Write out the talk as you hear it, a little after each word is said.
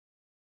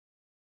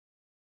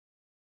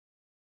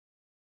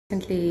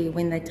Recently,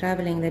 when they're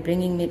traveling, they're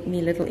bringing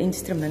me little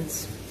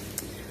instruments.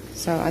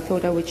 So I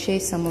thought I would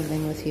share some of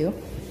them with you.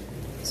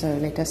 So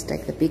let us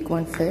take the big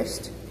one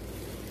first.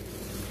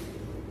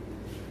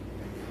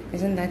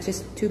 Isn't that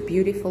just too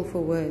beautiful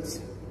for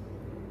words?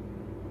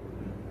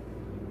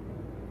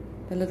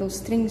 The little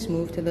strings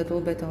moved a little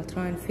bit. I'll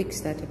try and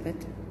fix that a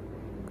bit,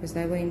 because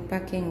they were in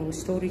packing or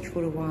storage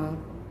for a while.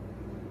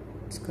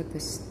 It's got the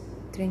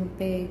string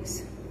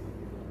pegs.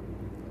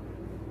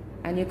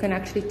 And you can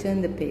actually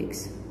turn the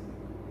pegs.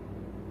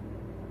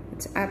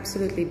 It's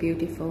absolutely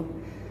beautiful.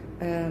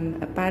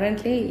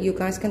 Apparently, you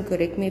guys can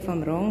correct me if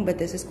I'm wrong, but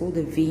this is called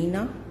a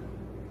vina,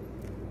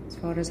 as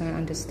far as I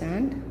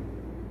understand.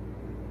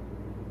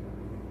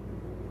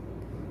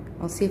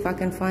 I'll see if I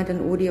can find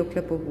an audio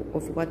clip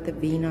of what the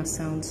vina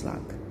sounds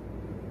like.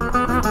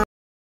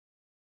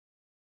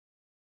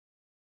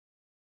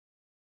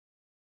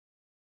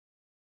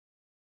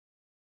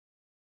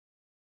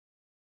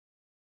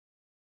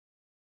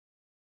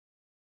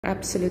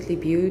 Absolutely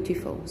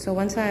beautiful. So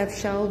once I have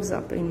shelves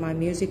up in my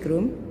music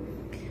room,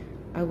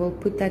 I will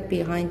put that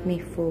behind me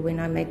for when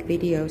I make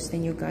videos,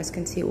 then you guys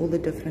can see all the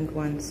different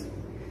ones.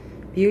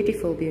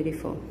 Beautiful,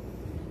 beautiful.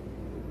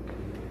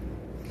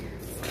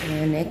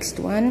 The next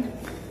one.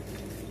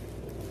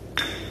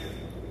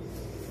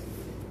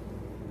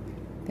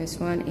 This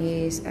one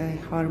is a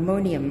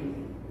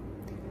harmonium.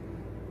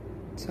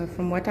 So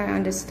from what I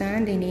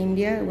understand, in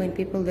India, when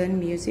people learn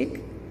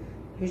music,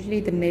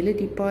 usually the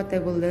melody part they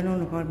will learn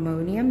on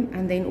harmonium,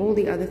 and then all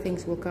the other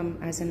things will come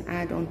as an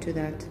add-on to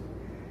that.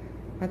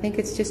 I think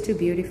it's just too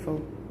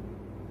beautiful.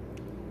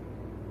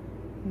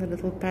 The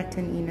little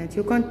pattern in it.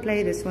 You can't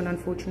play this one,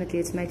 unfortunately.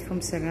 It's made from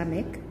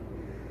ceramic.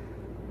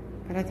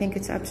 But I think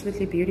it's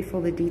absolutely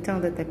beautiful, the detail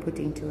that they put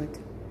into it.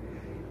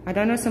 I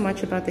don't know so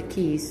much about the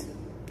keys.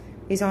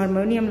 Is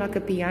harmonium like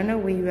a piano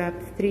where you have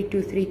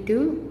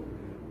 3-2-3-2?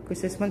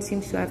 Because this one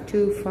seems to have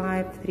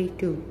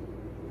 2-5-3-2.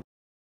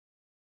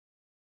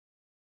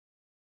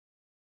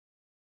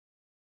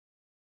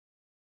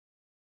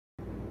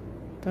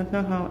 Don't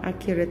know how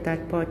accurate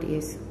that part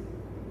is,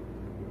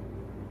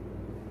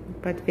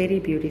 but very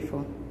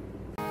beautiful.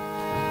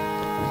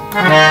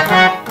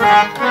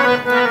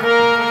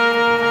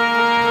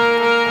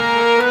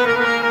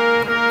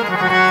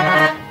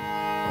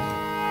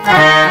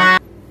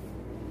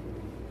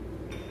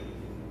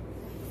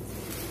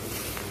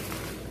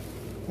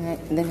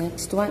 The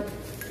next one.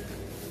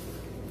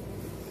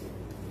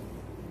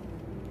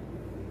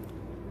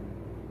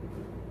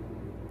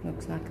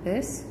 Looks like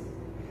this.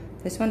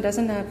 This one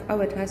doesn't have, oh,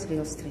 it has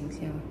real strings,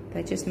 yeah.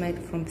 They just made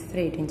it from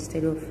thread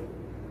instead of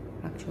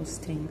actual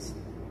strings.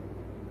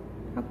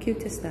 How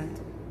cute is that?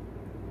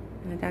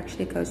 And it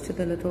actually goes to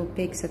the little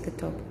pegs at the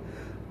top.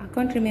 I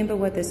can't remember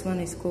what this one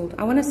is called.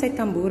 I want to say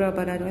tambura,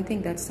 but I don't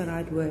think that's the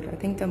right word. I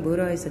think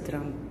tambura is a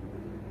drum.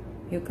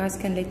 You guys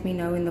can let me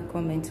know in the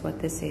comments what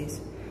this is.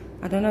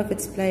 I don't know if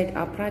it's played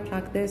upright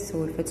like this,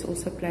 or if it's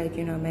also played,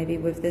 you know, maybe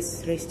with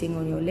this resting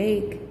on your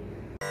leg.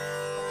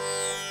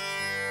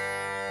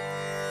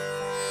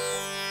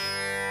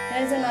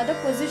 There is another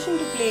position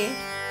to play it.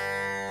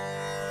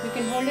 You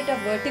can hold it up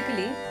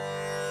vertically.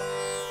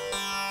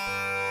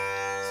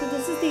 So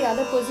this is the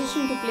other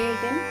position to play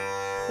it in.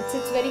 It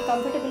sits very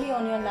comfortably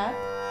on your lap.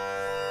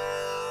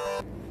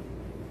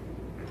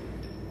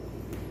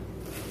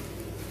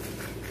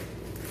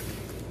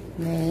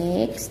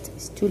 Next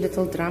is two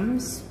little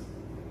drums.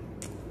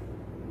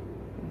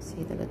 You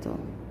see the little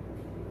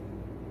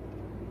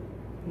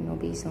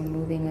knobbies are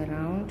moving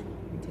around.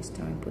 I'll just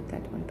try and put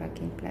that one back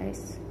in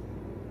place.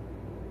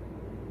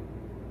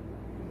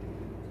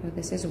 So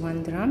this is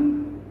one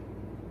drum.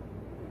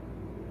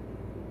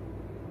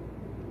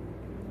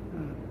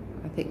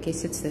 I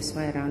guess it's this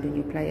way around, and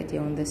you play it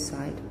here on this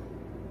side.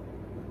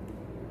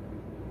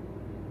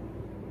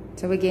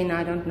 So again,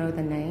 I don't know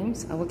the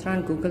names. I will try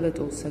and Google it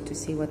also to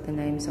see what the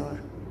names are.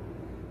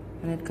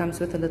 And it comes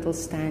with a little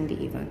stand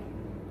even.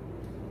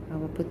 I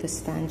will put the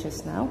stand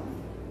just now.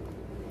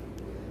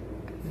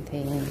 And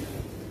then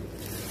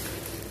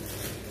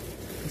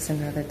there's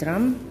another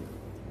drum.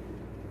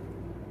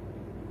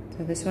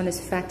 So this one is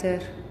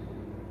fatter,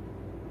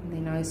 and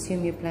then I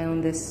assume you play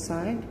on this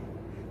side.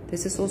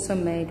 This is also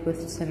made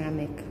with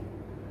ceramic,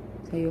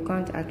 so you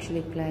can't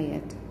actually play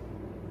it.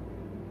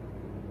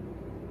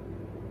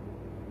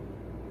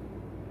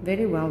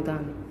 Very well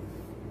done.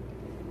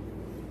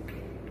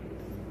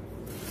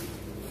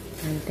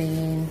 And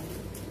then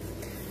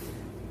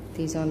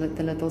these are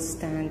the little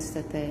stands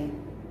that they're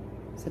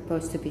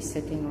supposed to be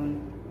sitting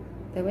on.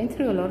 They went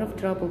through a lot of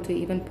trouble to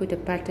even put a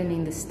pattern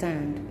in the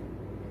stand.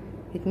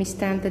 Let me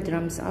stand the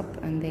drums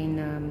up, and then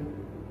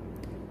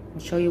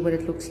I'll show you what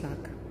it looks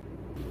like.